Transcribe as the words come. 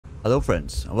Hello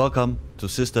friends, and welcome to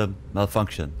System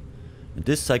Malfunction. In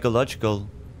this psychological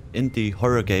indie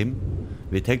horror game,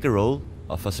 we take the role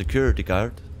of a security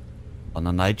guard on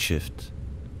a night shift.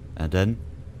 And then,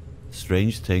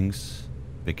 strange things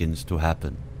begins to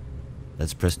happen.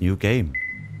 Let's press new game.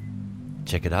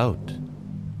 Check it out.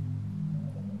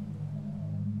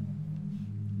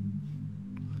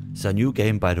 It's a new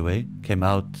game, by the way, came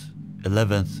out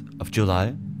 11th of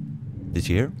July this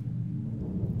year.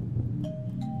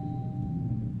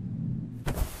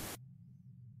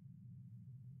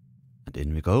 And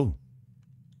in we go,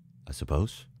 I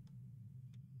suppose.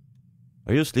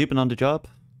 Are you sleeping on the job?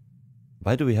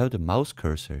 Why do we have the mouse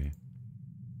cursor here?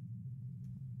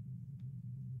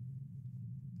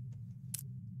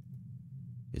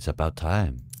 It's about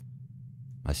time.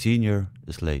 My senior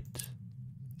is late.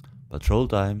 Patrol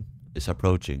time is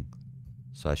approaching,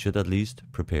 so I should at least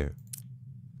prepare.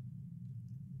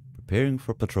 Preparing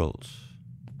for patrols.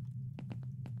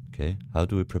 Okay, how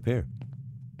do we prepare?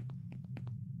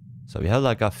 So we have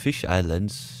like a fish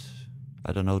islands.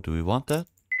 I don't know, do we want that?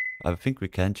 I think we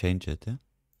can change it, yeah?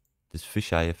 This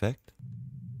fisheye effect.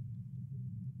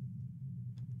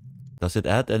 Does it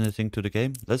add anything to the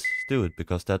game? Let's do it,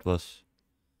 because this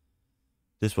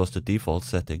was the default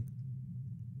setting.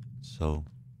 So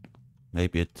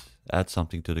maybe it adds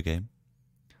something to the game.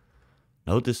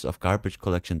 Notice of garbage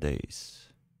collection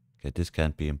days. Okay, this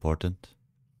can't be important.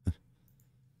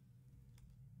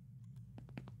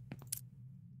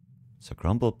 It's a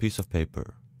crumpled piece of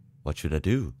paper. What should I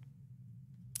do?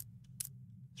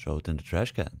 Throw it in the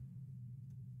trash can.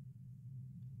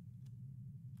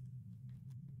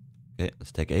 Okay,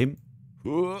 let's take aim.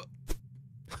 Throw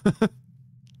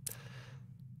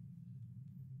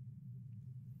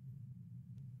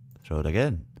it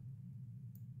again.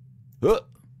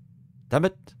 Damn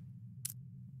it.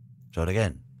 Throw it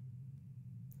again.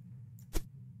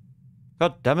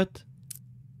 God damn it.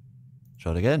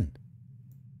 Throw it again.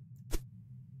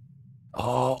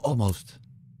 Oh, almost.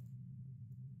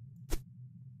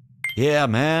 Yeah,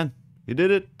 man. You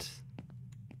did it.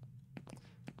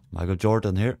 Michael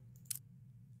Jordan here.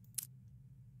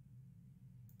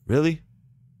 Really?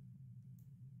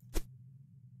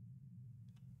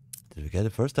 Did we get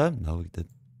it first time? No, we didn't.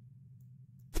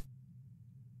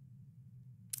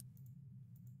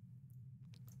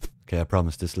 Okay, I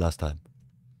promise this last time.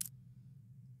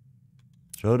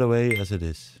 Throw it away as it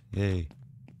is. Yay.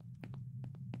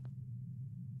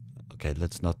 Okay,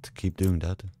 let's not keep doing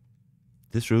that.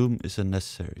 This room is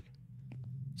unnecessary.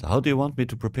 So how do you want me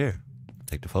to prepare?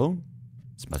 Take the phone?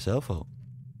 It's my cell phone.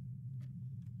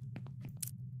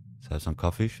 Let's have some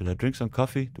coffee. Should I drink some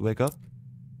coffee to wake up?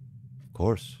 Of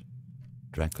course.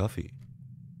 Drank coffee.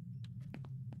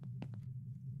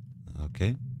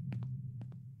 Okay.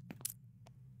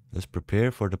 Let's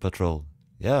prepare for the patrol.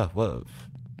 Yeah, well,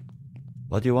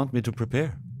 what do you want me to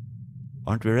prepare?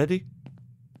 Aren't we ready?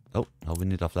 Oh, now we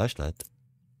need a flashlight.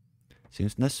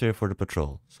 Seems necessary for the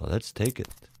patrol, so let's take it.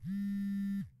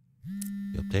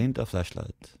 We obtained a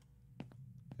flashlight.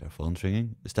 Our phone's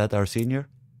ringing. Is that our senior?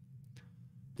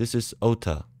 This is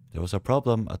Ota. There was a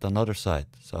problem at another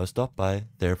site, so I stopped by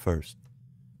there first.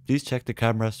 Please check the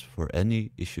cameras for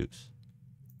any issues.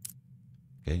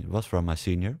 Okay, it was from my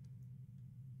senior.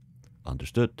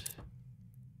 Understood.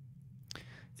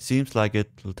 It seems like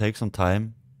it will take some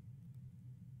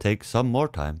more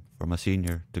time for my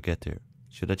senior to get here.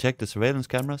 Should I check the surveillance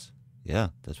cameras? Yeah,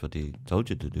 that's what he told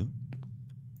you to do.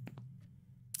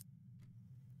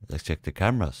 Let's check the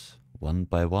cameras, one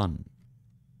by one.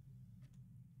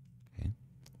 Okay.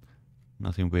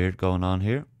 Nothing weird going on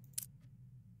here.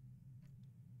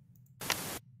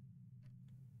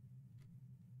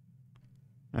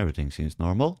 Everything seems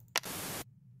normal.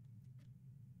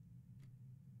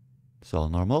 It's all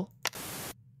normal.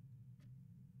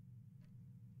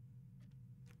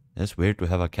 It's weird to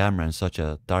have a camera in such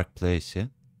a dark place, yeah?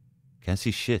 Can't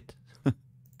see shit. Okay,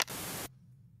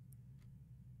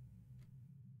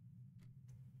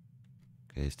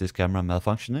 is this camera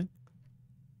malfunctioning?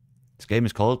 This game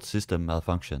is called System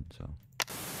Malfunction, so...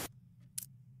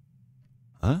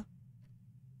 Huh?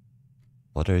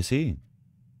 What are you seeing?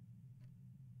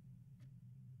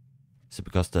 Is it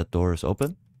because that door is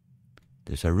open?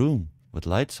 There's a room with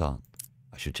lights on.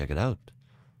 I should check it out.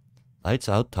 Lights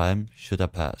out time should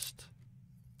have passed.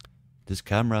 This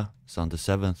camera is on the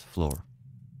 7th floor.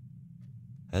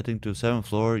 Heading to 7th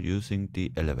floor using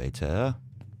the elevator.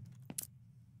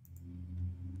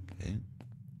 Okay,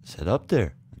 let's head up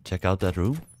there and check out that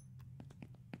room.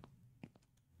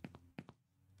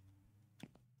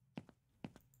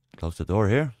 Close the door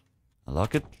here.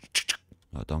 Unlock it.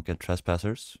 No, don't get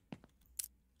trespassers.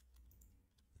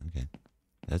 Okay.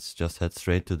 Let's just head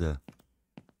straight to the...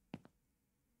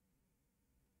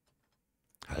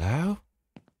 Hello?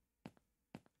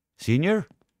 Senior?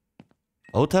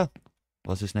 Ota?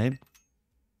 What's his name?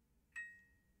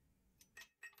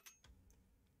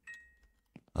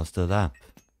 That's the lamp.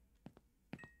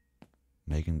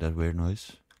 Making that weird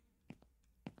noise.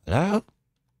 Hello?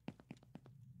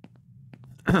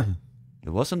 It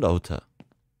wasn't Ota.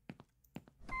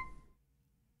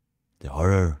 The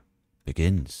horror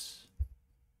begins,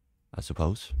 I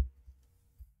suppose.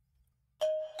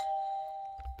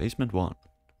 Basement 1.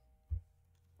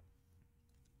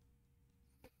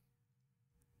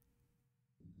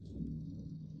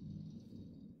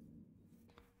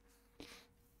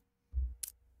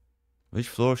 Which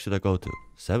floor should I go to?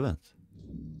 7th.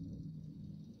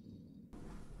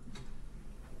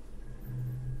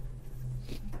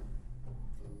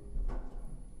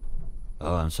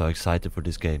 Oh, I'm so excited for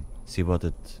this game. See what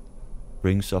it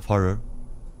brings of horror.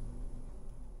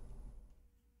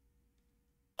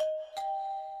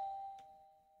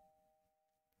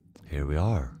 Here we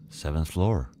are, 7th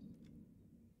floor.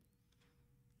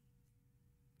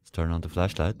 Let's turn on the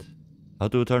flashlight. How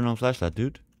do we turn on flashlight,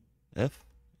 dude? F?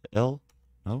 L?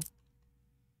 No?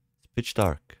 It's pitch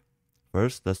dark.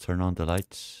 First, let's turn on the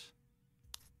lights.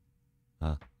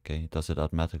 Ah, okay, it does it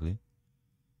automatically.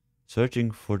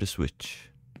 Searching for the switch.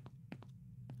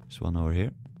 There's one over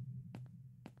here.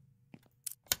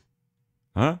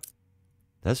 Huh?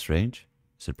 That's strange.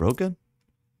 Is it broken?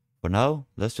 For now,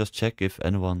 let's just check if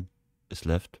anyone is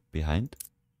left behind.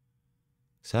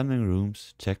 Examining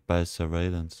rooms checked by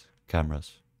surveillance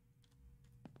cameras.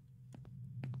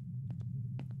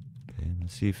 Okay,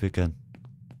 let's see if we can...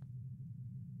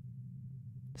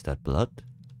 Is that blood?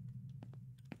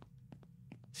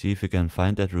 See if we can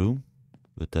find that room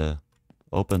with the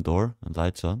open door and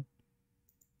lights on.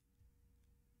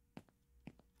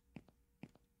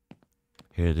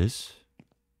 Here it is.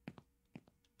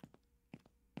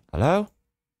 Hello?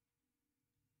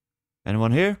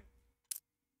 Anyone here?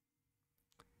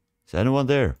 Is anyone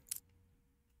there?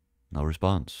 No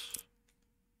response.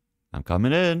 I'm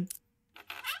coming in.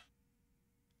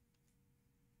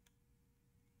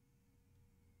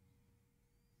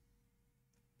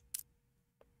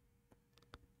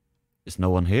 Is no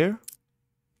one here?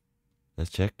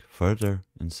 Let's check further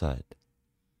inside.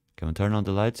 Can we turn on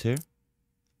the lights here?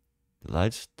 The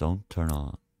lights don't turn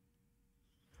on.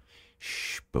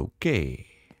 Spooky.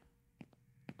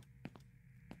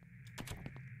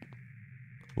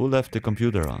 Who left the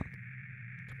computer on?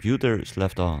 Computer is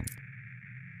left on.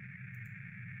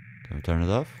 Can we turn it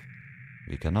off?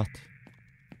 We cannot.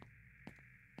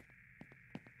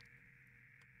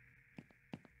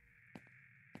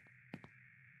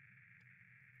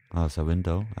 Oh, it's a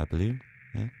window, I believe.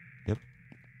 Yeah, yep.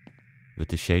 With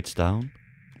the shades down.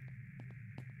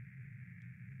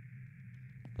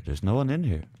 But there's no one in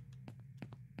here.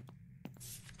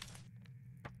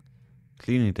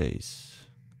 Cleaning days.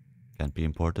 Can't be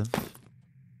important.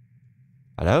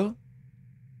 Hello?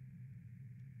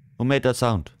 Who made that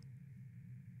sound?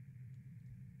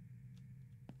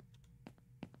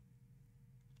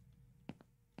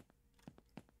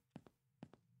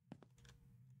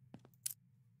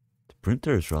 The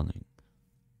printer is running.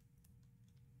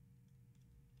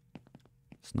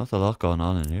 There's not a lot going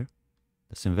on in here.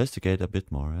 Let's investigate a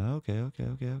bit more. Okay.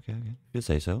 If you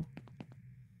say so.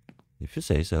 If you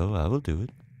say so, I will do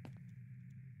it.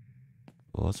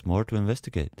 What's more to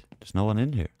investigate? There's no one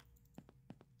in here.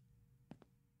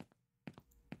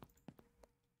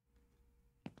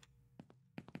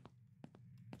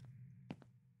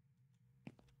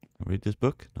 Read this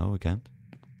book? No, we can't.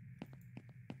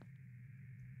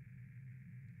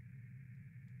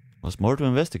 What's more to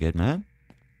investigate, man?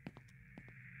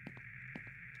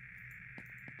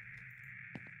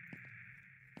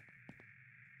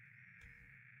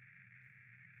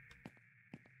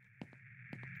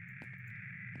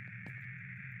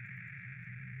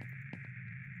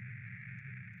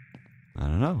 I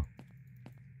don't know.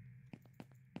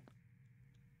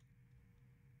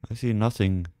 I see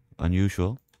nothing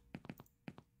unusual.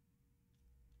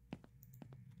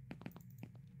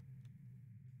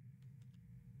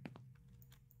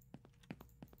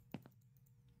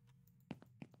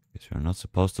 Guess we're not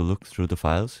supposed to look through the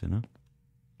files, you know?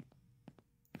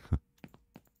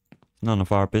 None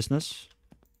of our business.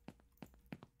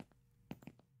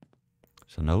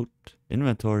 So note,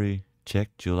 inventory,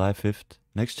 check July 5th.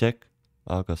 Next check,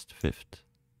 August 5th.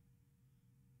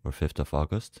 Or 5th of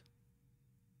August.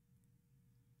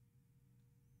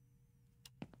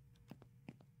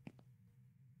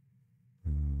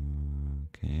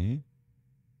 Okay.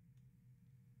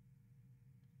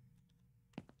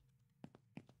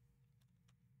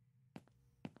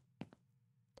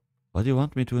 What do you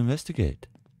want me to investigate?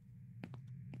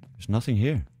 There's nothing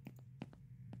here.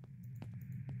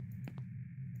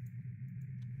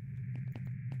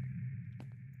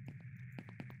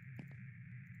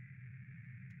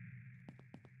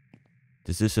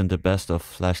 This isn't the best of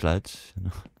flashlights. You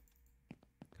know.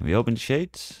 Can we open the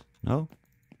shades? No?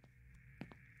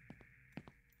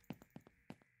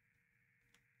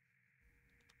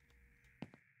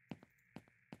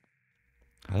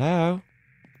 Hello?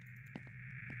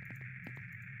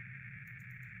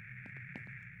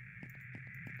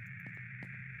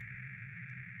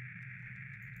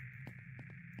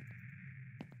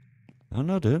 Oh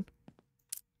no, dude.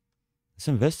 Let's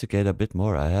investigate a bit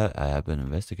more. I have been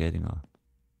investigating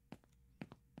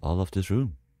all of this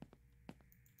room.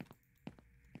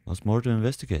 What's more to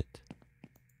investigate?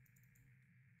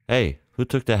 Hey, who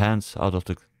took their hands out of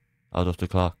the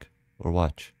clock or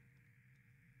watch?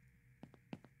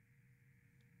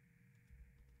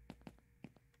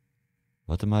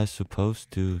 What am I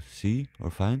supposed to see or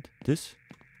find? This?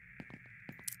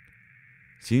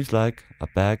 Seems like a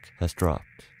bag has dropped.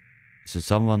 Is it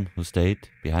someone who stayed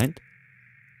behind?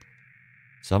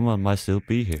 Someone might still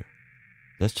be here.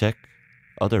 Let's check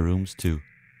other rooms too.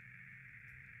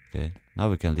 Okay, now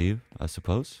we can leave, I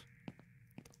suppose.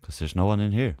 Because there's no one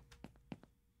in here.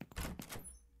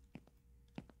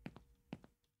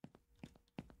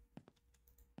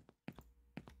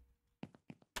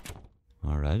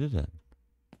 Alrighty then.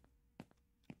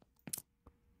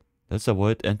 Let's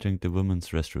avoid entering the women's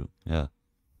restroom. Yeah.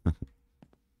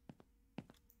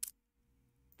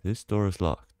 This door is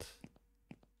locked.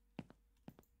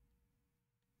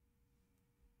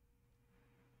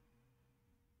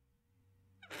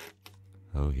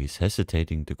 Oh, he's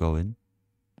hesitating to go in.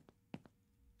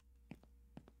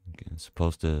 Okay, I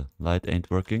suppose the light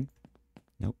ain't working.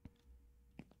 Nope.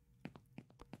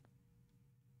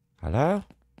 Hello?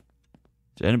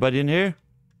 Is there anybody in here?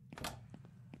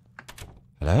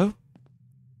 Hello?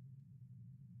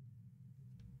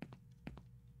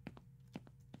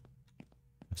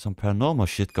 There's some paranormal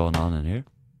shit going on in here.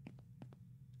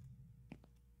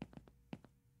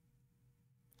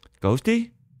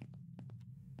 Ghosty?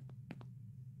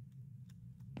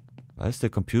 Why is the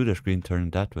computer screen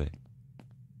turning that way?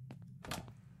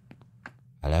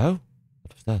 Hello?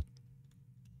 What was that?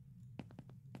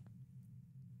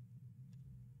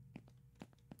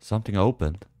 Something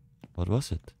opened. What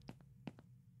was it?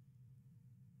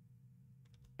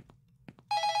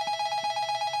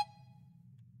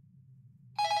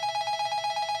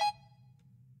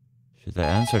 Should I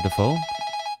answer the phone?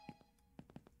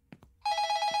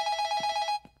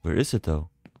 Where is it though?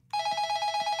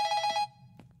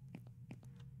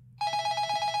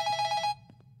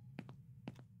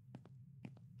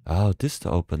 Oh, this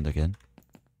opened again.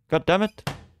 God damn it!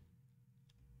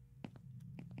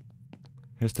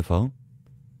 Here's the phone.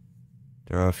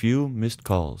 There are a few missed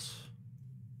calls.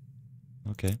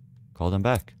 Okay, call them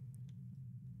back.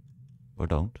 Or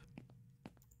don't.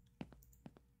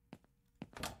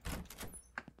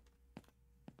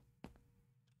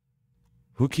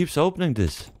 Who keeps opening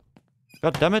this?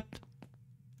 God damn it!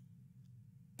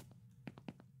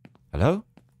 Hello?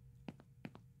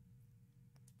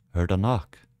 Heard a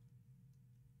knock.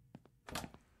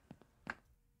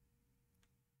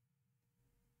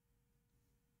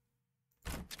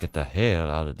 Let's get the hell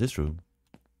out of this room.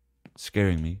 It's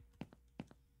scaring me.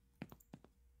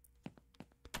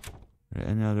 Are there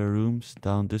any other rooms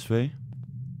down this way?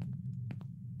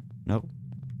 Nope.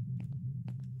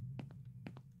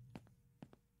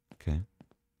 Okay.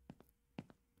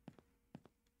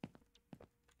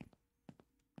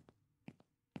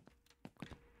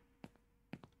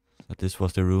 So this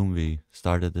was the room we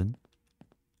started in.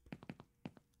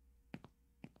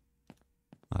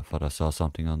 I thought I saw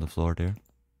something on the floor there.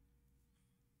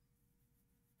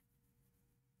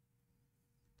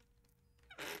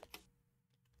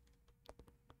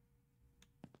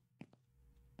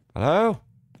 Hello?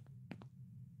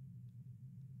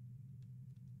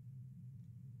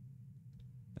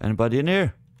 Anybody in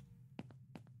here?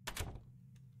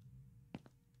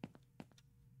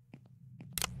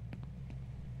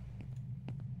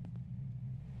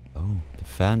 Oh, the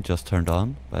fan just turned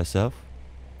on by itself.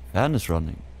 Fan is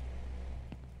running.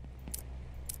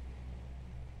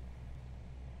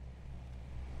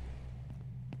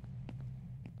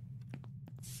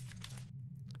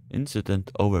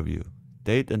 Incident overview.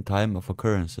 Date and time of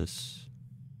occurrences.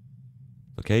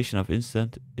 Location of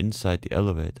incident inside the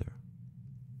elevator.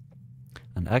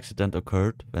 An accident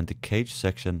occurred when the cage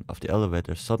section of the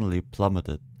elevator suddenly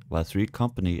plummeted while 3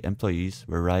 company employees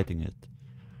were riding it,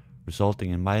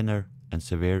 resulting in minor and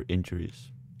severe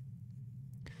injuries.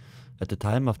 At the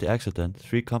time of the accident,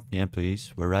 3 company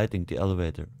employees were riding the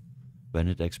elevator when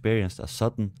it experienced a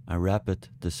sudden and rapid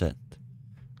descent,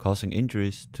 causing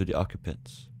injuries to the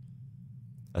occupants.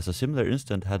 As a similar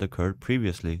incident had occurred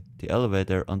previously, the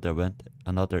elevator underwent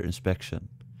another inspection,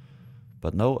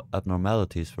 but no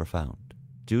abnormalities were found.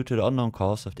 Due to the unknown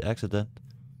cause of the accident,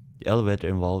 the elevator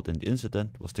involved in the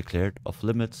incident was declared off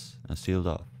limits and sealed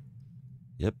off.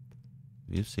 Yep,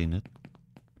 we've seen it.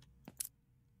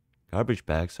 Garbage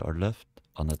bags are left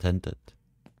unattended.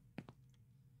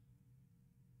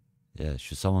 Yeah,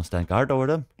 should someone stand guard over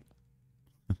them?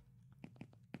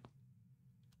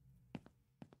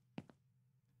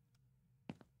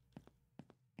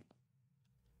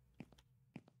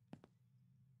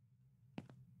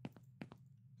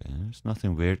 Okay, there's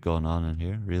nothing weird going on in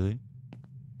here, really.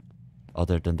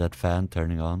 Other than that fan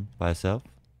turning on by itself.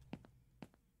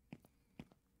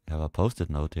 I have a post-it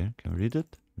note here. Can we read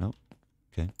it? No?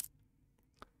 Okay.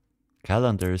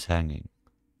 Calendar is hanging.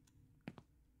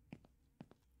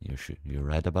 You're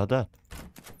right about that.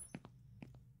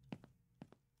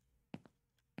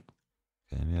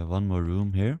 Okay, we have one more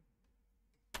room here.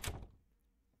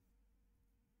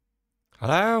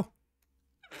 Hello?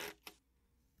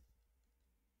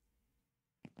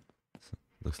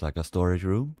 Looks like a storage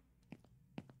room.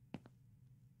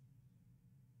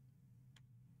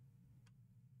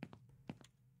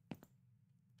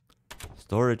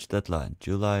 Storage deadline,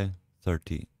 July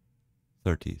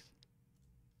 30th.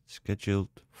 Scheduled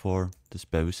for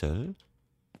disposal.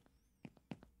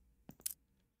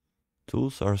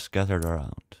 Tools are scattered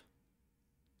around.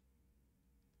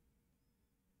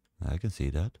 I can see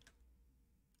that.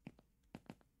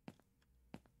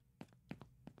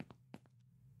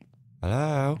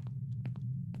 Hello?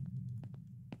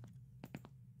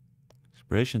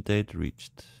 Expiration date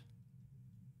reached.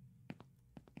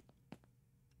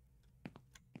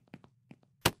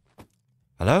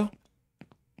 Hello?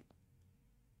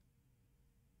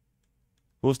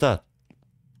 Who's that?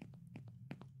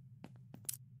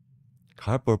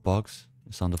 Cardboard box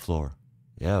is on the floor.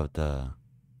 Yeah, with the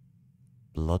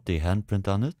bloody handprint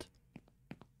on it.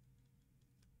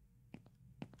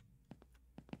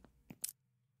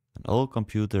 An old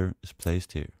computer is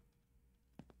placed here.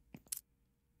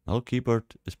 An old keyboard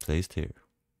is placed here.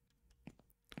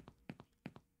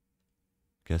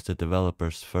 Guess the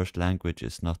developer's first language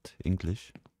is not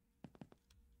English.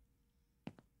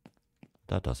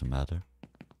 That doesn't matter.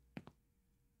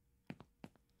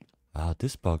 Ah,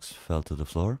 this box fell to the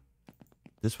floor.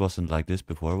 This wasn't like this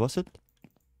before, was it?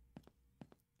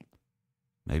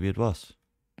 Maybe it was.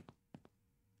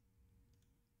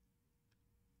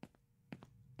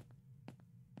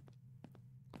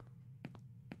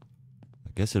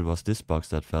 I guess it was this box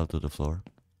that fell to the floor.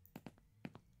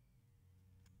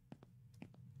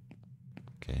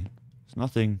 Okay, there's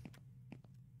nothing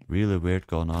really weird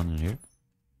going on in here.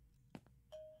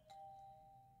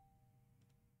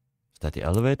 Is that the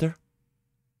elevator?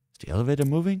 Is the elevator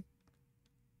moving?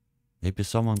 Maybe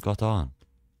someone got on.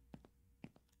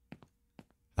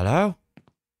 Hello?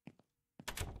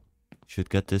 Should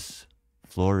get this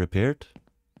floor repaired.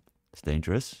 It's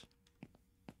dangerous.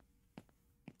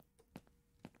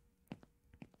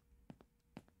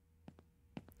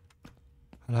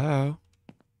 Hello?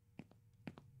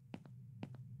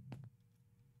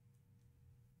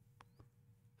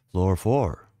 Floor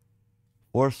 4.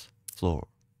 4th floor.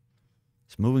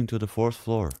 It's moving to the 4th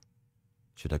floor.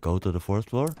 Should I go to the 4th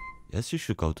floor? Yes, you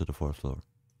should go to the 4th floor.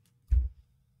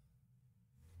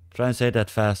 Try and say that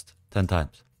fast 10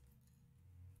 times.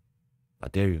 I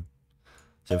dare you.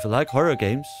 So if you like horror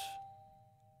games,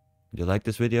 you like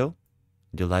this video,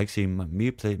 you like seeing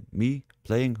me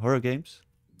playing horror games,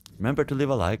 remember to leave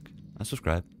a like and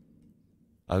subscribe.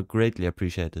 I would greatly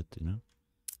appreciate it, you know.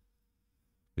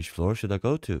 Which floor should I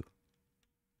go to?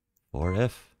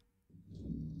 4F.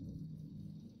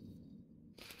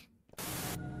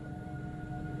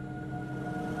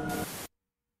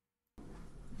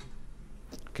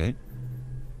 Okay.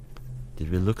 Did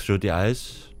we look through the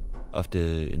eyes of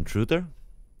the intruder?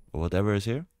 Or whatever is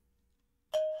here?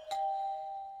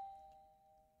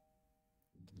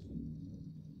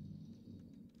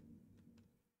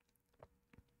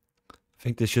 I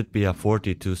think this should be a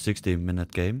 40 to 60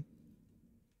 minute game.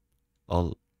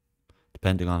 All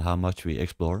depending on how much we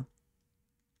explore.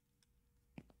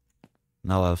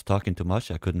 Now I was talking too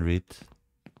much, I couldn't read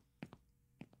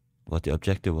what the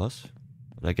objective was.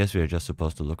 But I guess we are just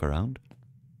supposed to look around.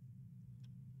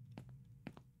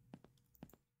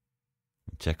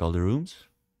 Check all the rooms.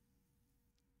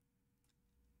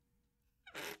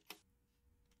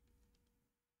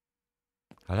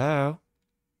 Hello?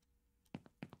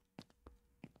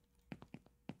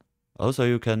 Also,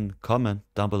 you can comment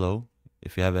down below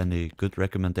if you have any good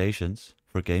recommendations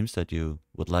for games that you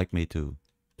would like me to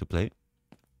play,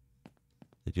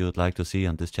 that you would like to see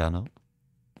on this channel.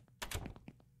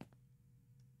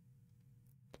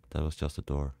 That was just a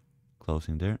door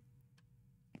closing there.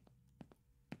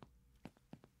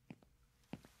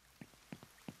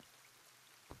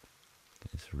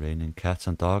 It's raining cats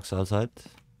and dogs outside.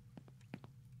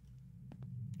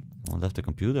 Someone left the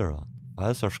computer on.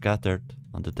 Files are scattered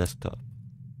on the desktop.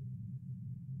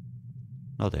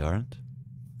 No, they aren't.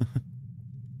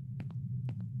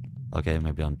 Okay,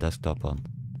 maybe on desktop on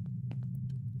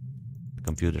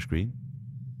computer screen.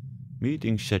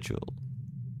 Meeting schedule.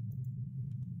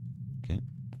 Okay.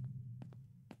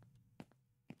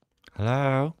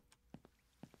 Hello?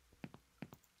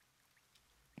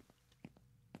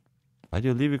 Why do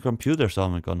you leave your computer so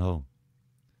I'm gone home?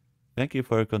 Thank you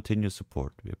for your continued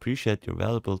support. We appreciate your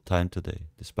valuable time today,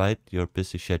 despite your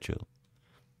busy schedule.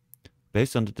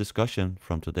 Based on the discussion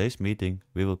from today's meeting,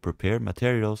 we will prepare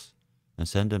materials and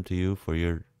send them to you for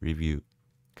your review.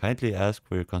 Kindly ask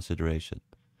for your consideration.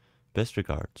 Best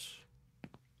regards.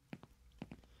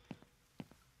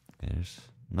 There's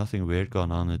nothing weird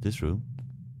going on in this room.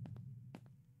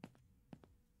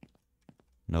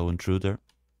 No intruder.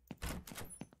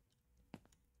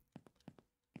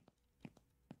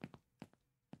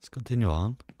 Let's continue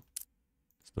on.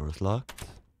 This door is locked.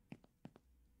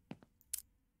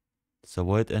 Let's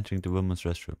avoid entering the women's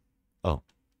restroom. Oh,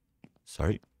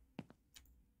 sorry.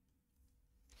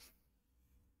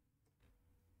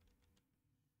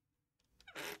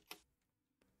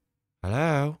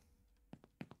 Hello?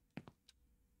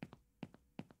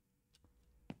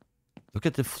 Look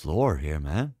at the floor here,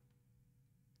 man.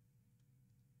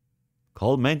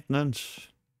 Call maintenance.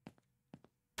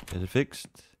 Get it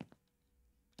fixed.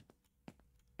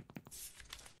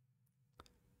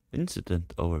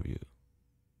 Incident overview.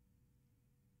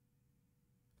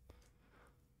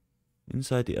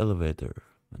 Inside the elevator.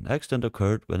 An accident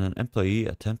occurred when an employee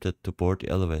attempted to board the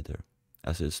elevator.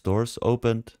 As its doors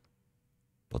opened,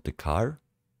 but the car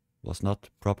was not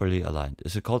properly aligned.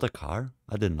 Is it called a car?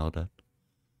 I didn't know that.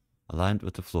 Aligned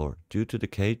with the floor, due to the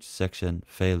cage section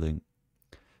failing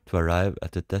to arrive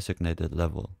at the designated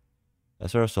level.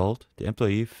 As a result, the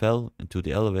employee fell into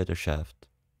the elevator shaft.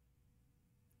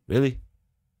 Really?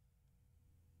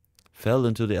 Fell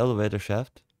into the elevator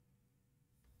shaft?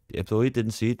 The employee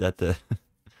didn't see that the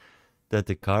that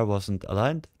the car wasn't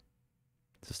aligned,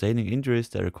 sustaining injuries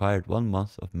that required 1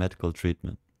 month of medical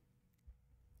treatment.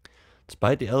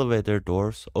 Despite the elevator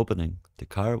doors opening, the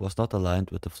car was not aligned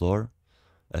with the floor,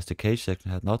 as the cage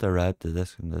section had not arrived at the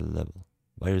designated level.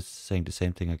 Why are you saying the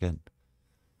same thing again?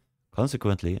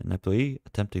 Consequently, an employee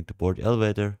attempting to board the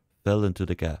elevator fell into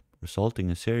the gap, resulting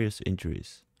in serious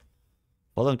injuries.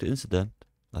 Following the incident,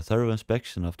 a thorough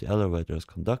inspection of the elevator was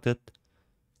conducted,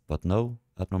 but no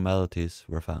abnormalities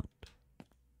were found.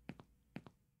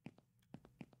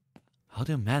 How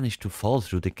do you manage to fall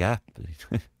through the gap?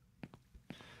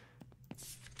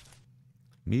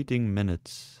 Meeting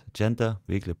minutes, agenda,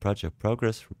 weekly project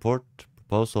progress, report,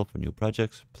 proposal for new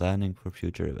projects, planning for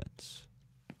future events.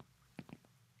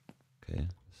 Okay,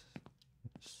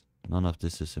 none of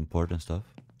this is important stuff.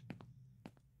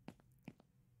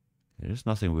 There's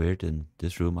nothing weird in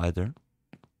this room either.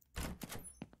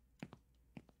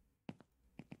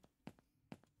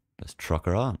 Let's truck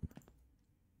her on.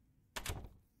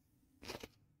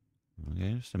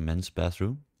 Okay, there's the men's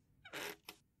bathroom.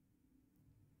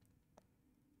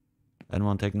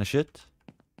 Anyone taking a shit?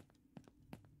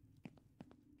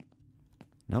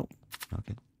 No?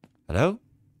 Okay. Hello?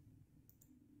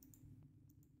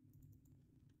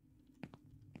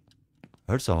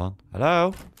 Heard someone.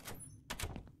 Hello?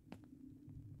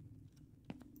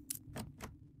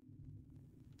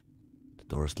 The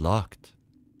door is locked.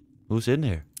 Who's in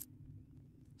here?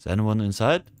 Is anyone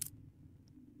inside?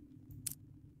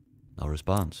 No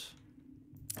response.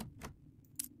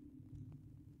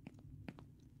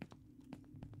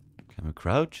 Can we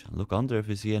crouch and look under if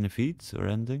we see any feet or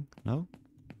anything? No?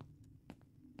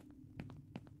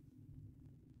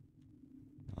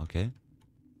 Okay.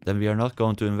 Then we are not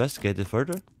going to investigate it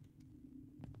further.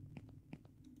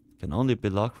 Can only be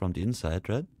locked from the inside,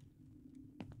 right?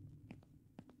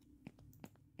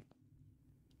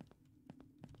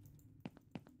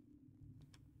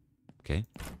 Okay.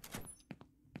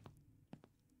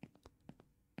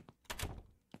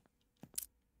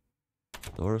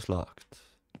 Door is locked.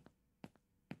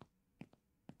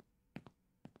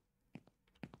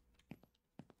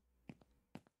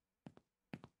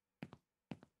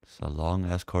 It's a long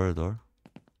ass corridor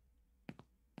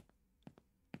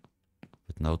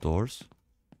with no doors.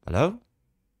 Hello?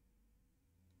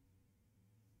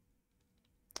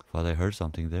 Thought I heard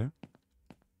something there.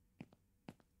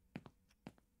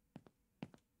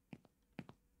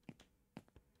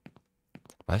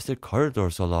 Why is the corridor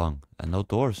so long and no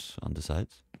doors on the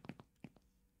sides?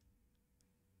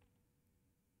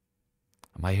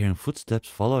 Am I hearing footsteps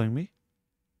following me?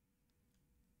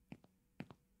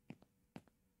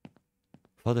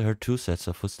 Thought I heard 2 sets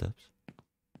of footsteps.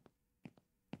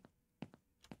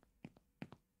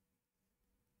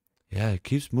 Yeah, it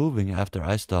keeps moving after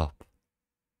I stop.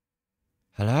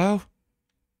 Hello?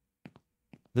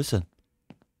 Listen.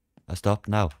 I stop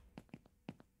now.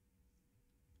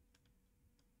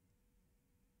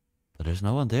 But there's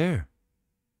no one there.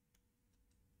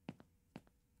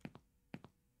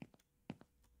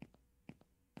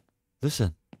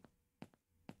 Listen.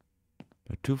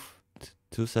 There are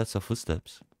two sets of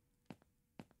footsteps.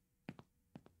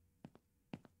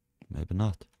 Maybe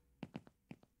not.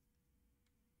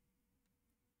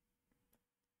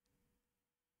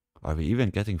 Are we even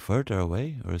getting further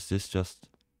away, or is this just...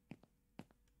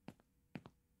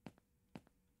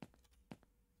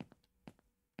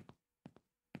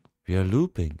 We are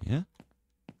looping, yeah?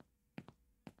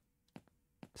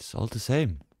 It's all the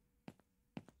same.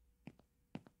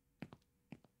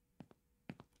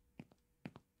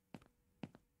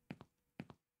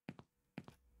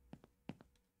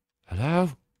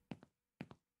 Hello?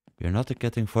 We are not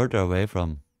getting further away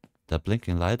from that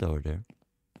blinking light over there.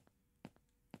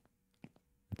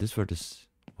 This for this...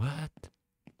 What?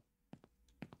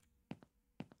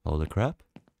 Holy crap.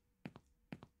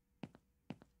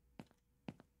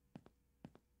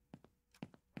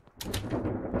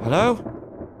 Hello?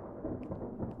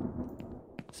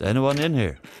 Is anyone in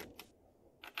here?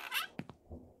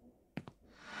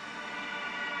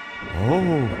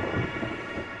 Oh.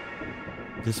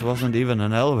 This wasn't even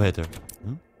an elevator.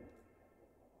 Huh?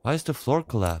 Why is the floor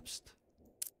collapsed?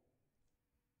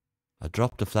 I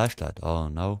dropped the flashlight. Oh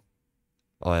no.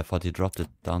 Oh, I thought he dropped it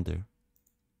down there.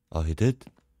 Oh, he did?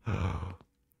 There's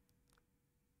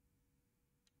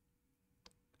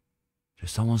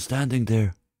someone standing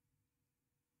there.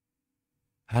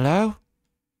 Hello?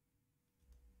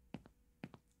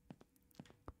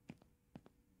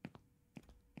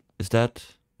 Is that...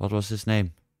 What was his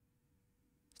name?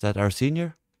 Is that our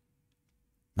senior?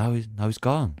 Now he's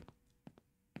gone.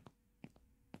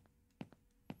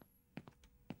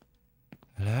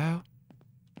 Hello?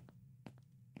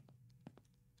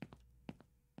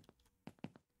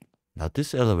 Now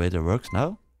this elevator works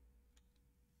now?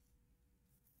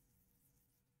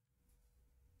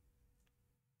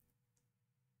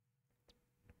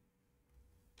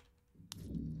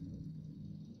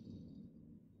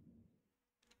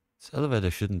 This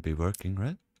elevator shouldn't be working,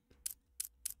 right?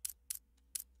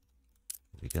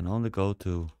 We can only go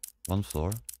to 1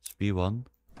 floor. It's B1.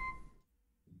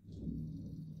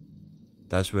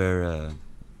 That's where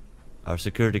our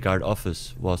security guard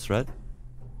office was, right?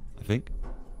 I think.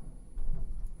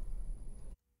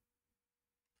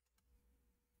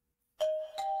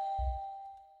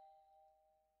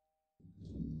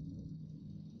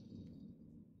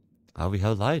 Ah, we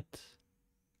have light.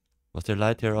 Was there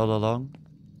light here all along?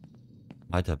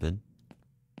 Might have been.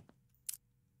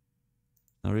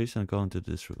 No reason going to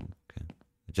this room. Okay.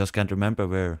 I just can't remember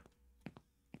where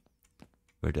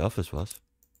the office was.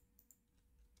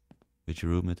 Which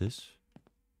room it is.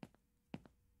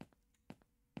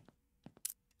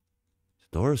 The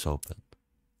door is open.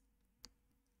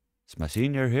 Is my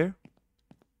senior here?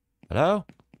 Hello?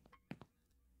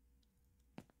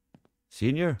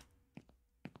 Senior?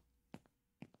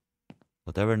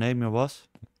 Whatever name it was.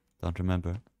 Don't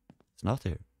remember. It's not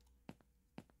here.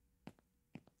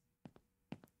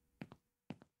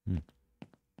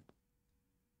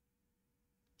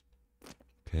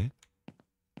 Okay.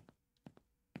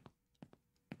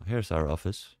 Here's our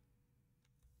office.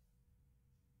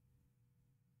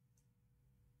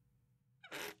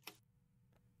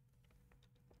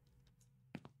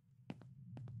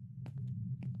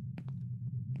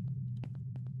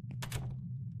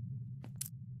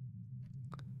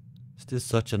 Is this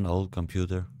such an old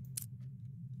computer?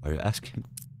 Are you asking?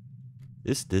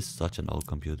 Is this such an old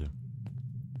computer?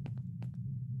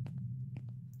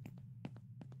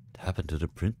 What happened to the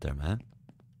printer, man?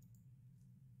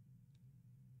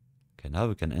 Okay, now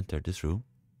we can enter this room.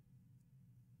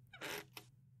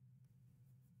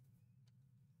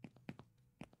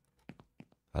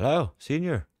 Hello,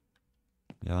 senior.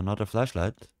 You have another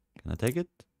flashlight. Can I take it?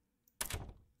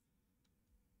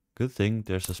 Good thing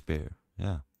there's a spare.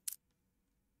 Yeah.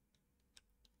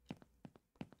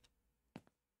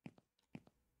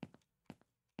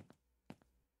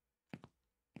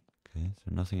 Okay, is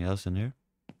there nothing else in here?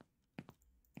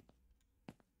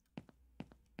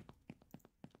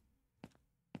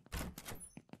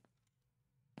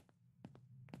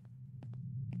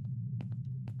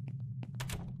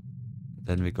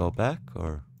 Then we go back,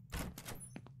 or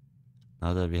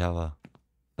now that we have a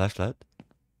flashlight?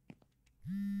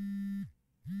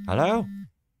 Hello?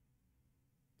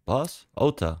 Boss?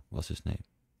 Ota was his name.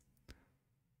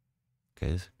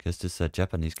 Okay, guess this is a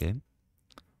Japanese game.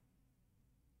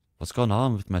 What's going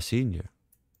on with my senior?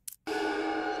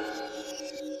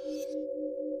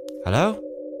 Hello?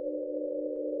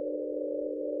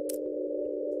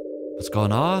 What's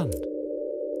going on?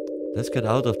 Let's get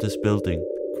out of this building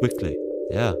quickly.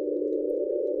 Yeah.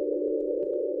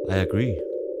 I agree.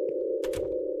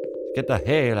 Get the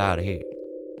hell out of here.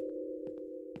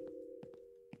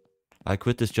 I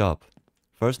quit this job.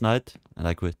 First night, and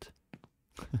I quit.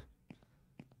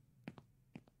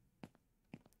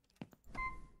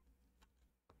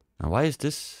 And why is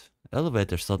this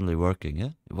elevator suddenly working, yeah?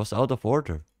 It was out of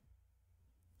order.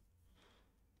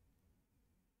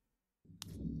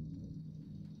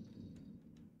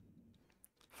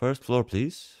 First floor,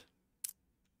 please.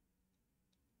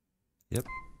 Yep.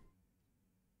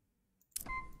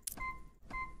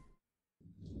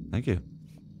 Thank you.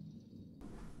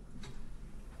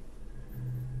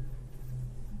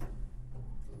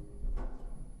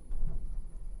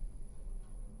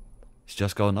 It's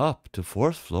just going up to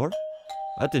 4th floor.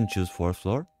 I didn't choose 4th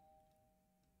floor.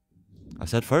 I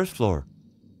said 1st floor.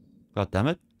 God damn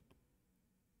it.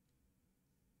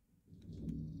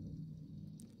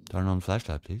 Turn on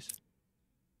flashlight, please.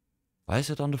 Why is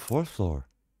it on the 4th floor?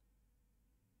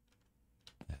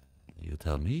 You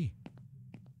tell me.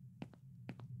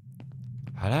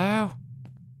 Hello?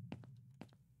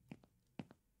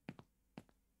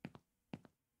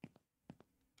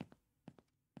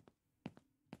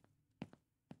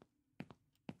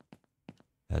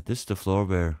 This is the floor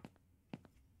where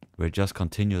we just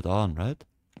continued on, right?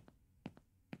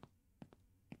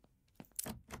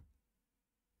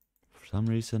 For some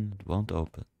reason, it won't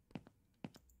open.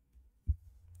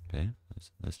 Okay,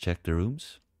 let's check the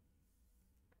rooms.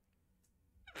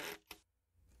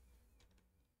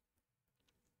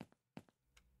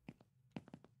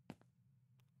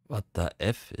 What the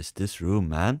F is this room,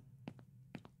 man?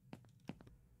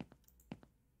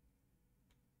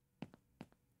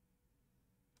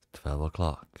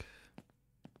 $12.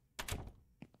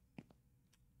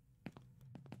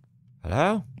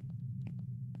 Hello?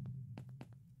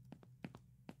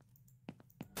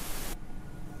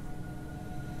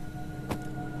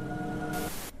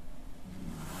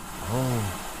 Oh.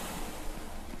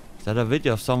 Is that a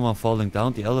video of someone falling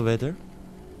down the elevator?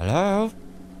 Hello?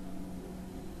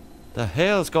 The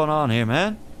hell's going on here,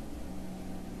 man?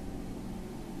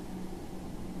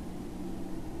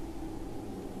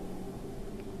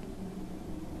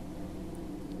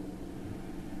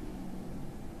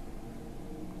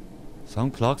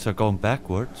 Some clocks are going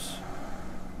backwards.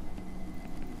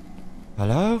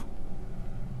 Hello?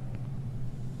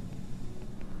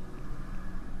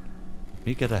 Let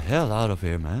me get the hell out of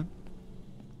here, man.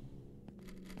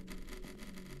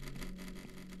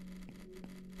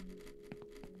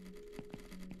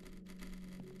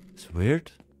 It's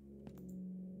weird.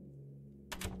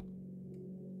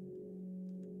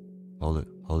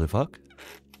 Holy fuck.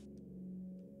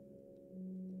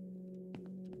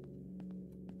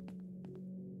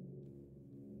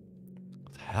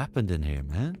 What happened in here,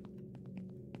 man?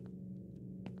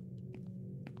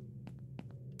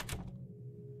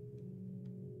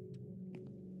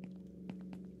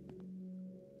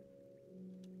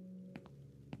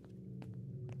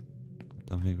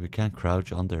 Don't think we can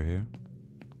crouch under here.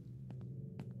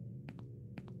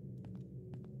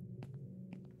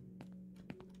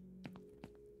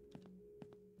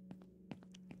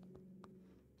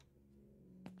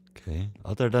 Okay,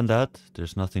 other than that,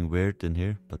 there's nothing weird in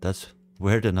here, but that's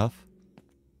weird enough.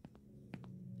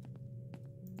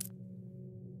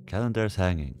 Calendar's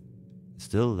hanging.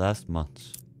 Still last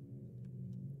month's.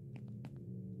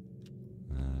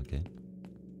 Okay.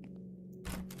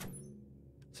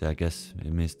 So I guess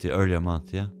it means the earlier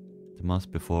month, yeah? The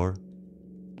month before.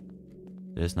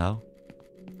 It is now.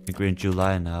 I think we're in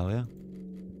July now, yeah?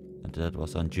 And that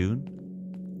was on June.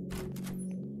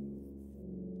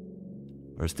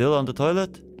 We're still on the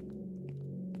toilet?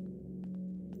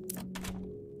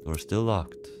 We're still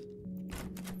locked.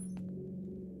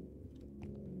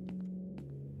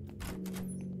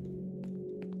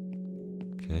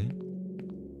 Okay.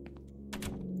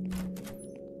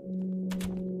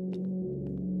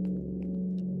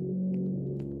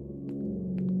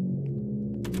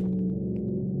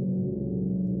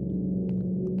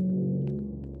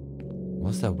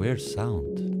 What's that weird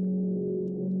sound?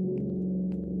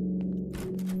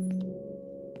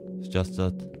 It's just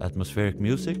that atmospheric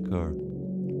music, or?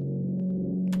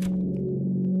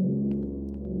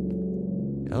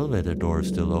 Elevator door is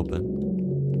still open.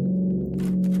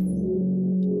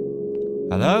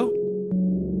 Hello?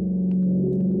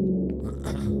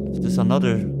 Is this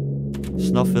another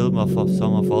snuff film of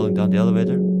someone falling down the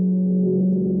elevator?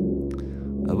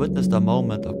 I witnessed a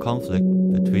moment of conflict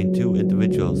between two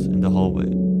individuals in the hallway,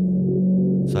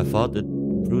 so I thought it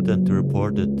prudent to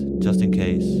report it just in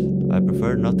case. I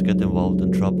prefer not to get involved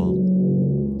in trouble,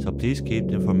 so please keep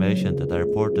the information that I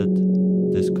reported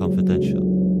this confidential.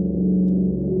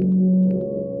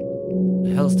 What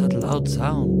the hell's that loud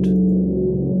sound?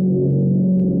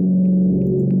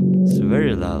 It's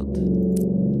very loud.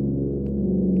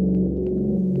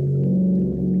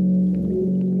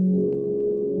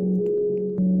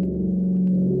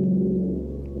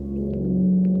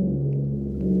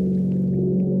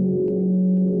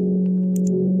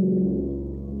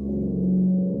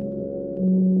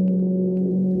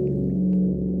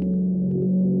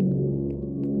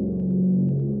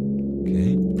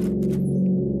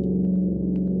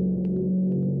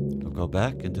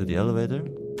 Back into the elevator.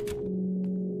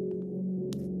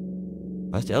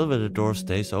 Why is the elevator door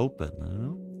stays open? I don't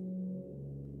know.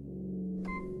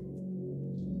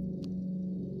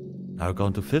 Now we're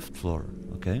going to 5th floor.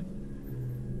 Okay.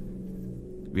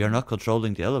 We are not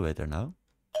controlling the elevator now,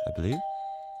 I believe.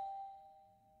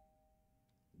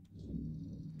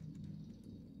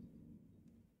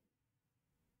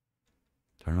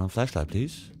 Turn on flashlight,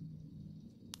 please.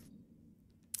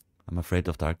 I'm afraid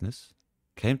of darkness.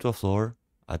 Came to a floor,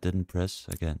 I didn't press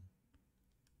again.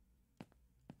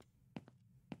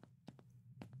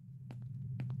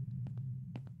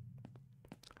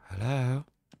 Hello?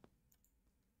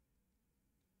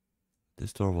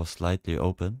 This door was slightly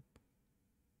open.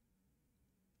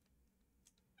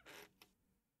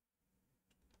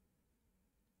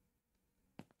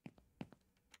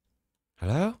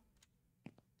 Hello?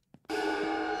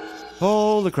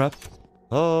 Holy crap.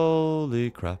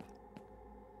 Holy crap.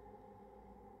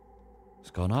 What's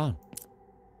going on?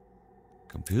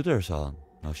 Computer's on.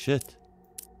 No shit.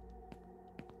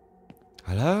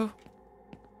 Hello?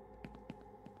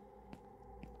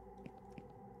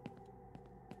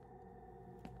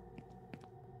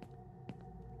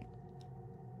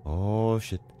 Oh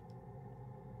shit.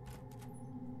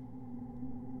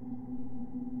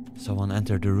 Someone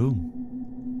entered the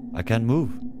room. I can't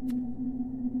move.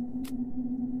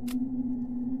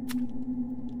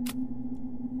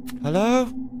 Hello?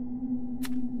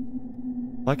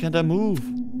 Why can't I move?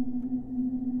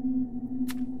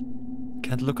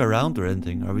 Can't look around or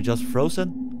anything. Are we just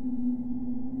frozen?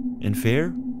 In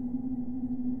fear?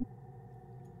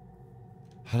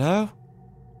 Hello?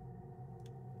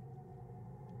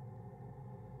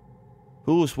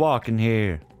 Who's walking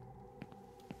here?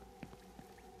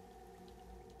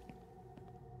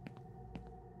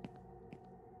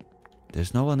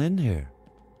 There's no one in here.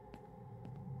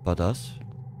 But us.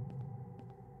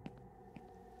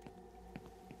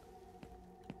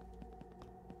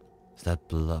 Is that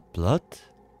blood?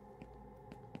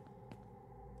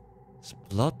 There's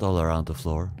blood all around the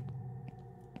floor.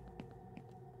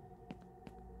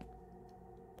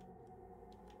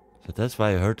 So that's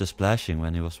why I heard the splashing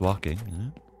when he was walking, you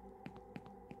know?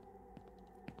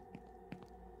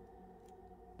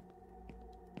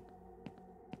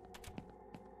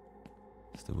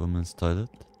 It's the woman's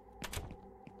toilet.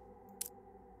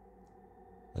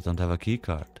 I don't have a key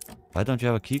card. Why don't you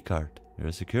have a key card? You're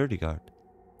a security guard.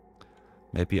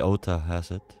 Maybe Ota has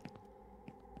it.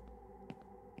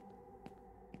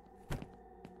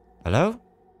 Hello?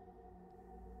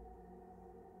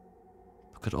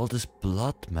 Look at all this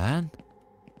blood, man.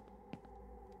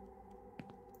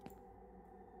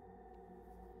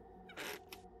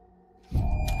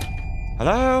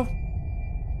 Hello?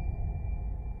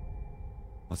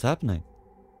 What's happening?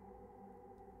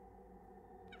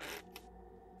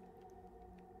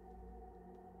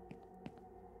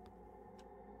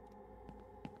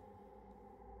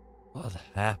 What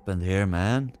happened here,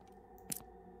 man?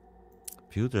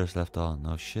 Computer's left on.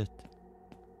 No shit.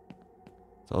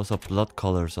 There's also blood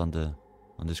colors on the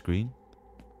screen.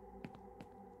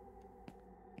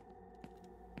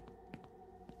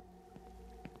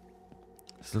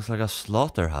 This looks like a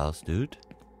slaughterhouse, dude.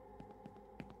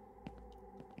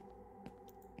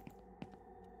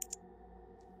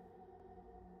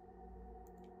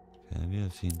 Okay, maybe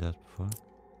I've seen that before.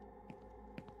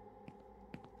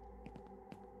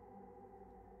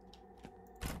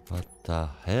 What the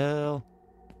hell?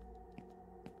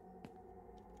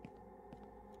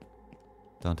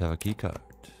 Don't have a key card.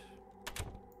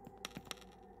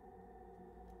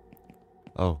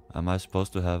 Oh, am I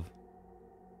supposed to have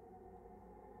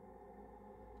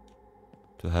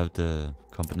the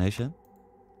combination?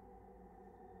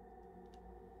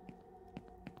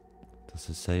 Does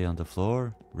it say on the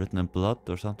floor? Written in blood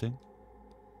or something?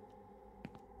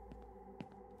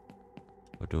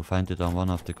 Or do I find it on one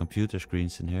of the computer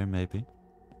screens in here, maybe?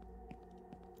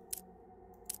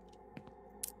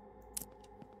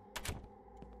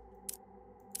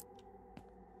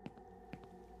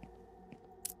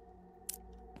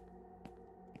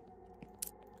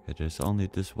 Okay, there's only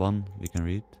this one we can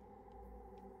read.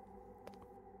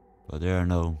 But there are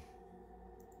no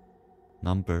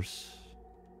numbers.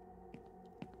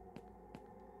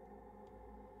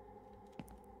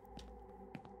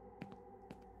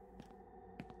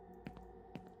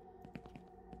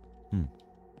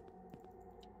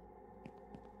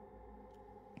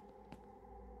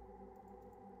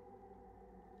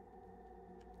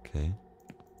 Okay.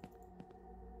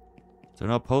 So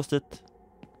now post it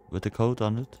with the code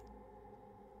on it.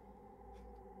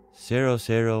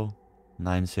 0090.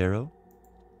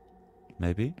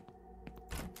 Maybe.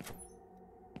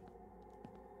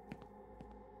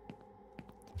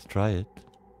 Let's try it.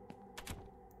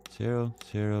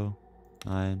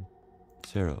 0090.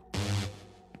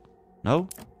 No?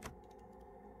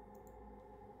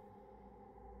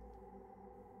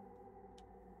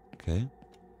 Okay.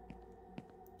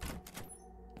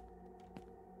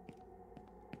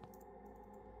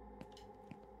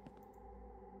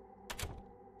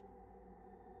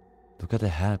 Look at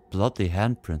the bloody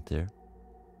handprint there.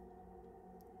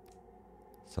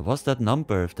 So what's that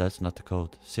number if that's not the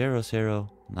code?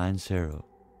 0090.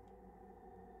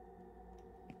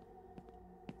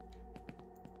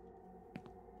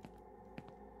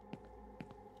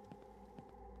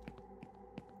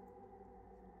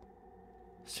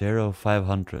 Zero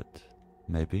 500,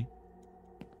 maybe.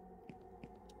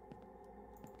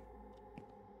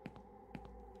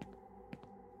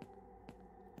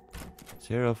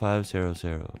 Zero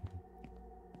 500.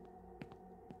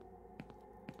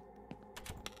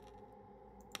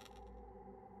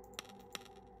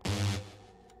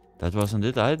 That wasn't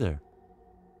it either.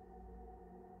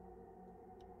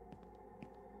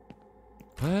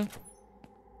 What?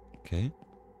 Okay.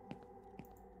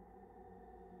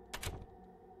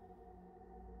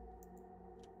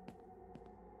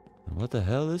 And what the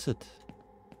hell is it?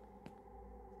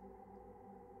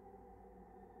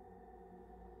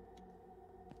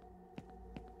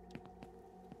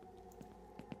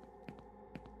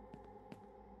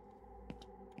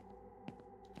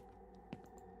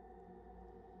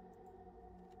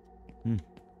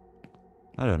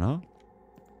 I don't know.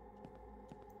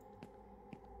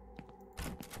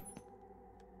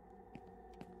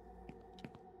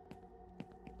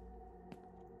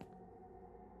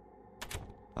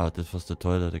 Oh, this was the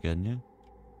toilet again, yeah?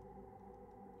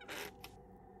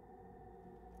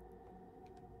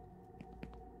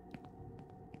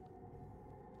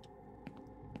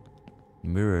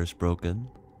 Mirror is broken.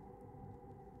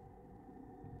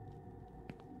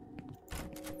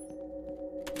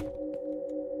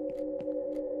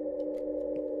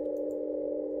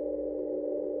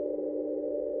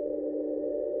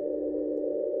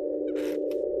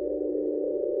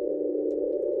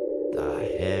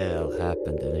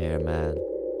 Happened in here, man.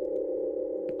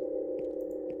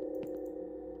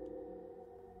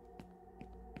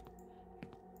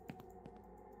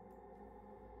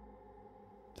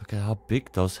 Look at how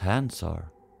big those hands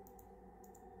are.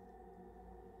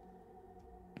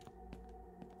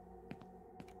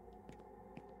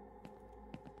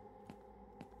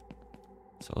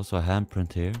 There's also a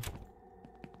handprint here.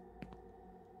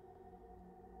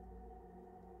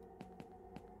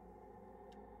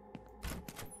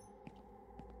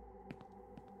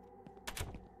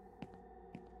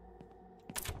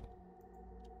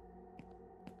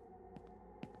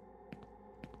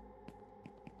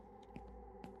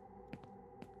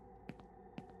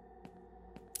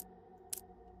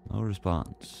 No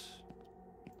response.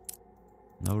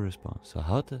 No response. So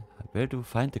where do we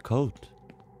find the code?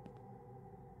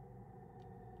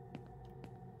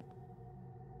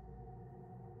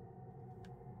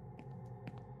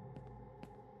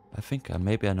 I think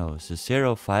maybe I know. It's a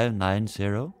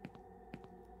 0590.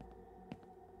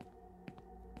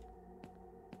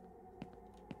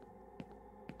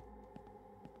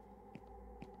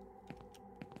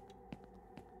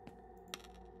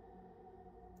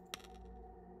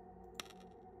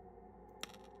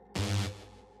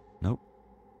 Nope.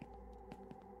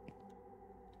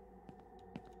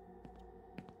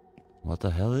 What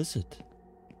the hell is it?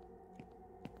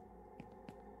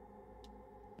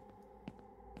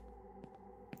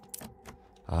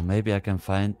 Maybe I can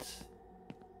find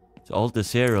all the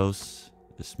zeros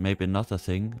is maybe not a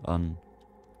thing on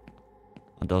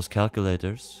those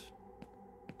calculators.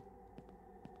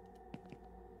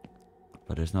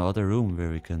 But there's no other room where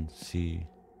we can see,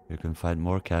 we can find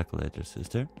more calculators, is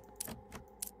there?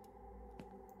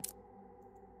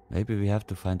 Maybe we have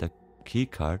to find a key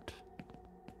card.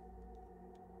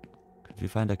 Could we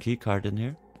find a key card in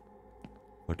here?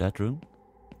 For that room?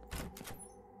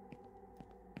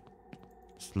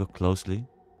 Let's look closely.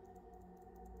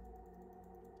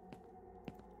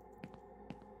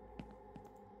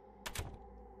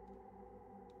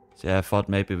 See, I thought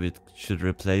maybe we should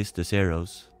replace the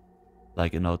zeros.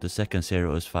 Like, you know, the second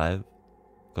zero is 5.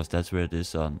 Because that's where it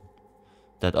is on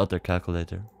that other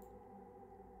calculator.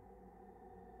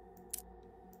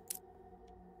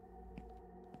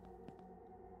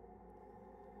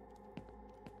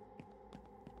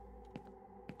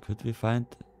 Could we find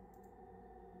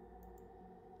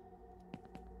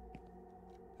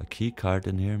a key card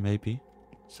in here, maybe?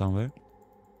 Somewhere?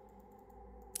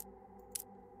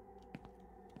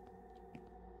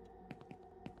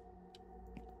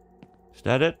 Is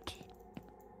that it?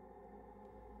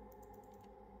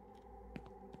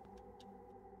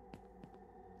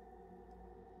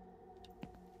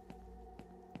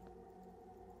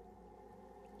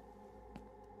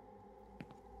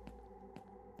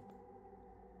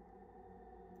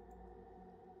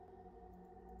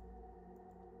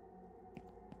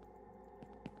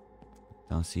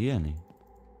 Don't see any.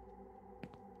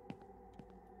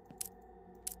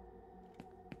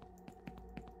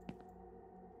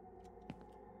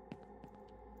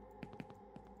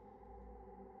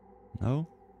 No?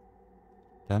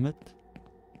 Damn it.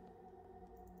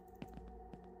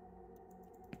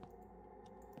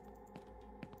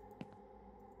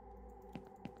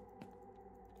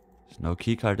 There's no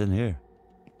keycard in here.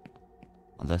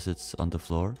 Unless it's on the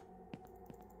floor.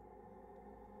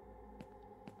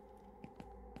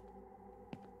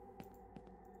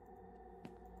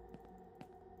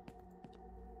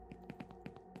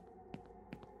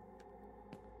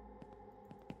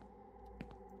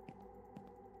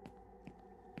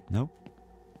 Nope.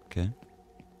 Okay.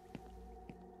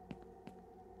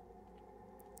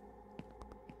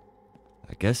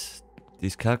 I guess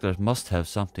these calculators must have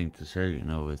something to say, you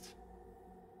know, with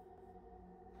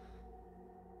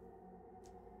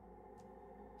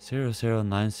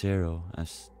 0090 and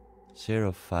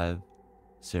 0500.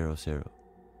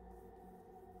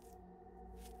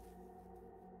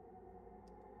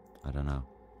 I don't know.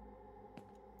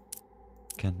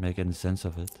 Can't make any sense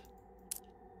of it.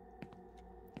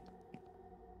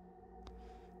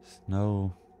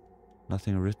 There's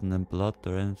nothing written in blood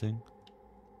or anything.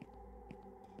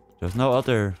 There's no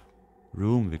other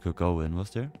room we could go in,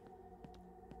 was there?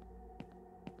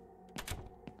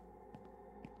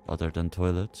 Other than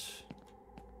toilets.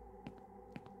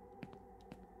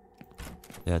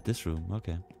 Yeah, this room,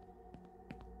 okay.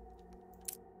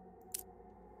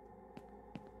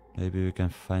 Maybe we can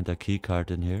find a key card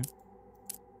in here.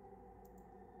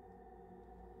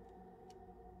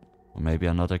 Or maybe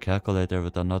another calculator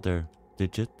with another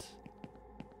digit.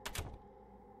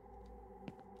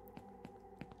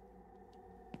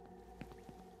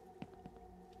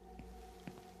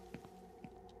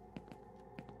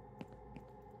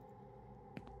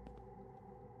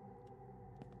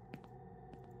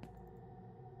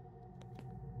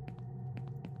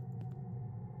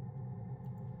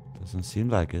 Doesn't seem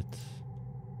like it.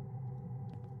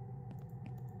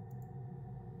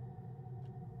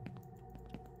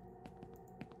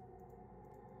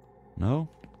 No?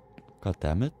 God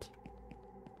damn it.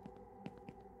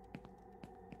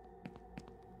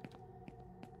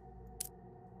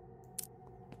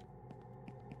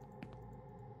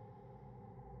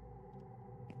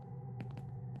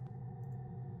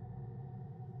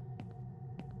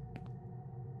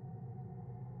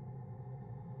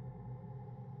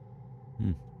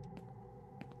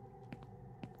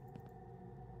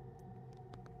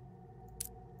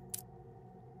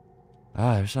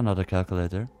 Ah, here's another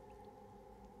calculator.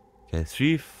 Okay,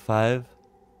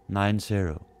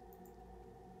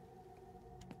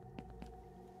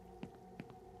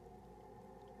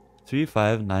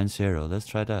 3590. Let's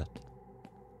try that.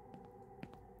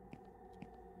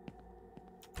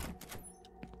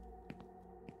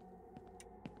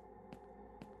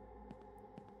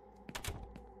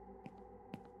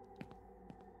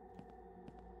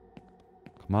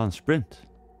 Come on, sprint.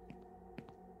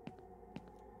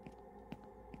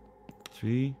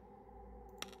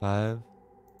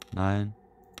 3590.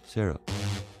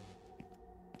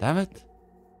 Damn it.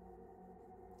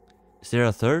 Is there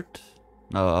a third?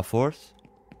 No, a fourth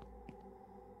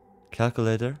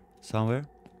calculator somewhere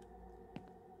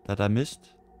that I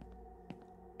missed?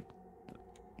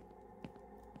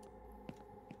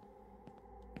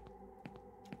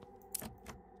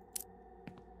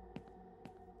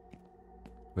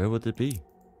 Where would it be?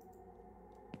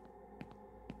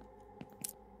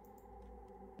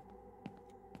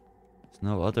 There's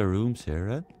no other rooms here,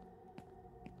 right?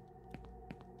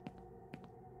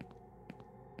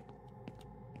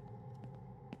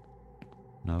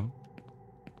 No.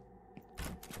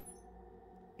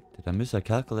 Did I miss a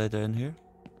calculator in here?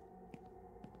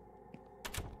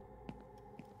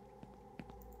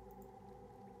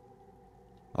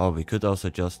 Oh, we could also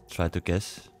just try to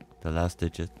guess the last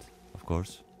digit, of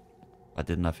course. I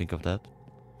did not think of that.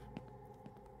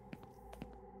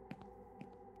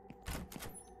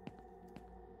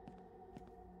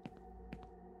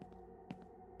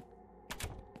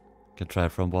 Can try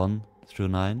from 1 through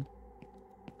 9.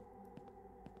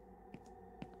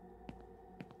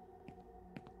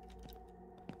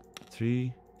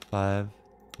 Three, 5,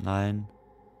 9,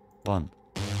 1.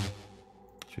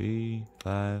 3,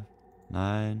 5,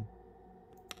 9,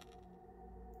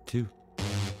 2.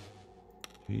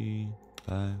 3,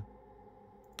 5,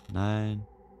 9,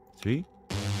 3.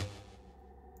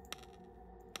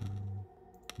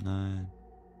 9,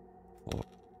 4.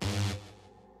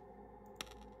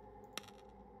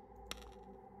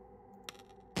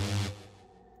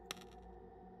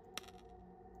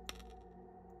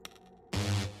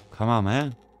 Come on,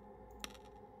 man.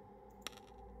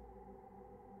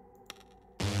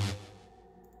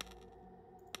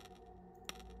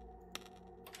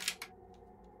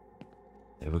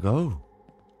 There we go.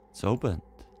 It's opened.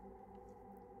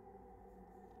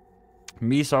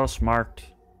 Me so smart.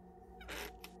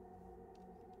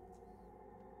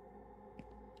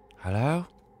 Hello?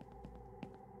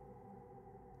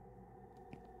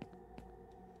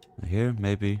 Here,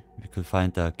 maybe we could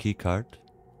find a key card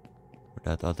for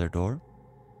that other door.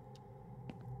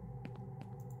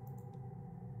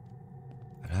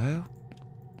 Hello?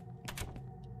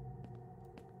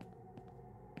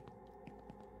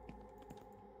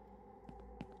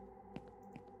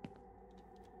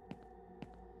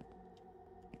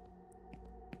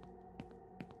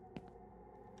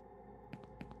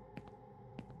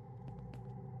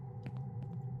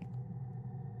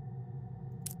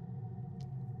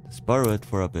 Let's borrow it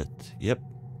for a bit. Yep,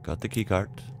 got the key card.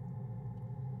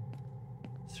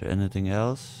 Is there anything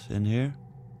else in here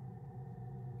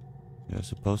you're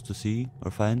supposed to see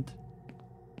or find?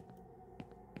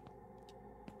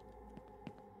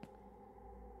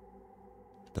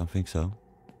 Don't think so.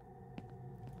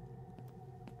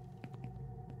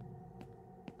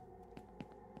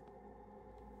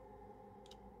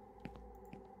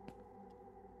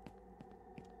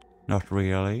 Not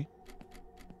really.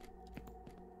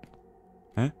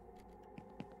 Huh?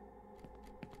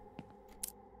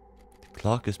 The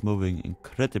clock is moving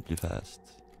incredibly fast.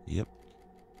 Yep.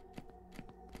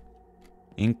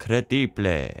 Incredible.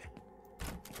 Okay,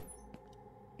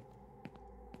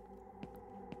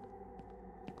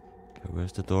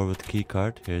 where's the door with the key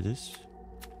card? Here it is.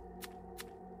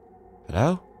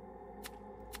 Hello?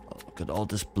 Oh, look at all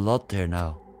this blood there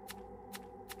now.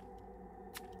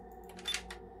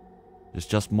 There's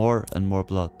just more and more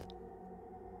blood.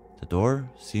 The door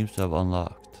seems to have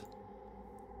unlocked.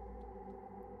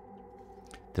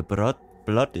 The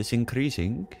blood is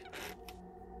increasing.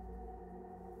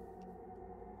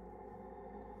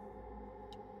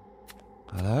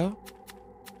 Hello?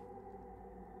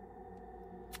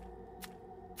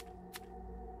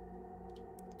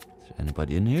 Is there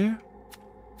anybody in here?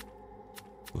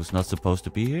 Who's not supposed to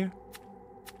be here?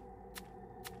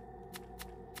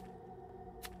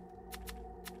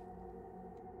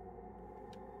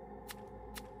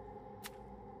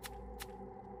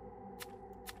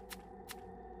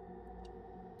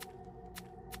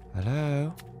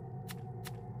 Hello?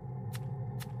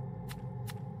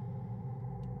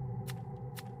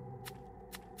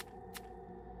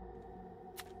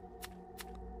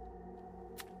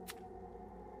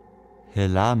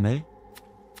 Helame?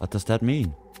 What does that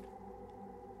mean?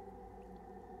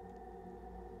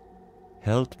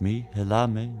 Help me,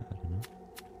 helame? I don't know.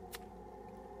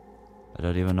 I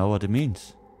don't even know what it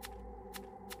means.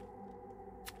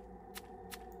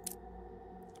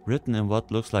 Written in what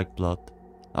looks like blood.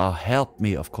 Oh, help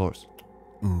me, of course.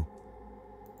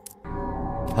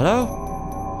 Hello?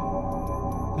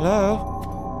 Hello?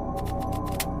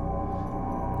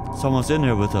 Someone's in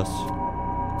here with us.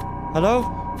 Hello?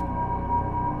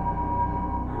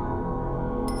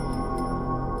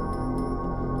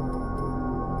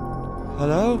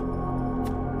 Hello?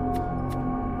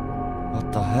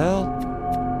 What the hell?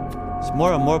 There's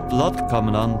more and more blood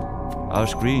coming on our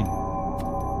screen.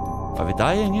 Are we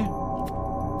dying here?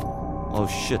 Oh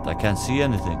shit, I can't see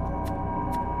anything.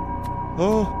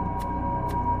 Oh!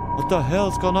 What the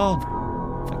hell's going on?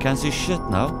 I can't see shit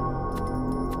now.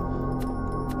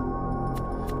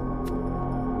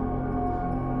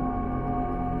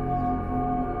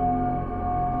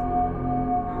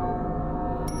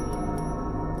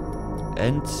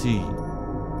 and sea,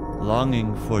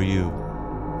 longing for you.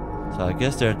 So I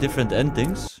guess there are different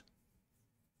endings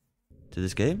to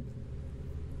this game.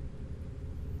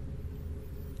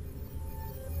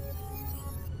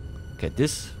 Okay,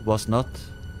 this was not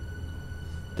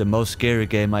the most scary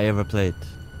game I ever played,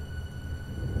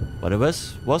 but it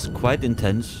was quite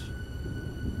intense.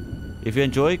 If you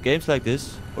enjoy games like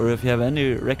this, or if you have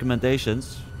any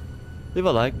recommendations, leave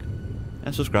a like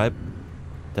and subscribe.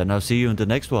 Then I'll see you in the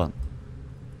next one.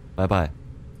 Bye bye.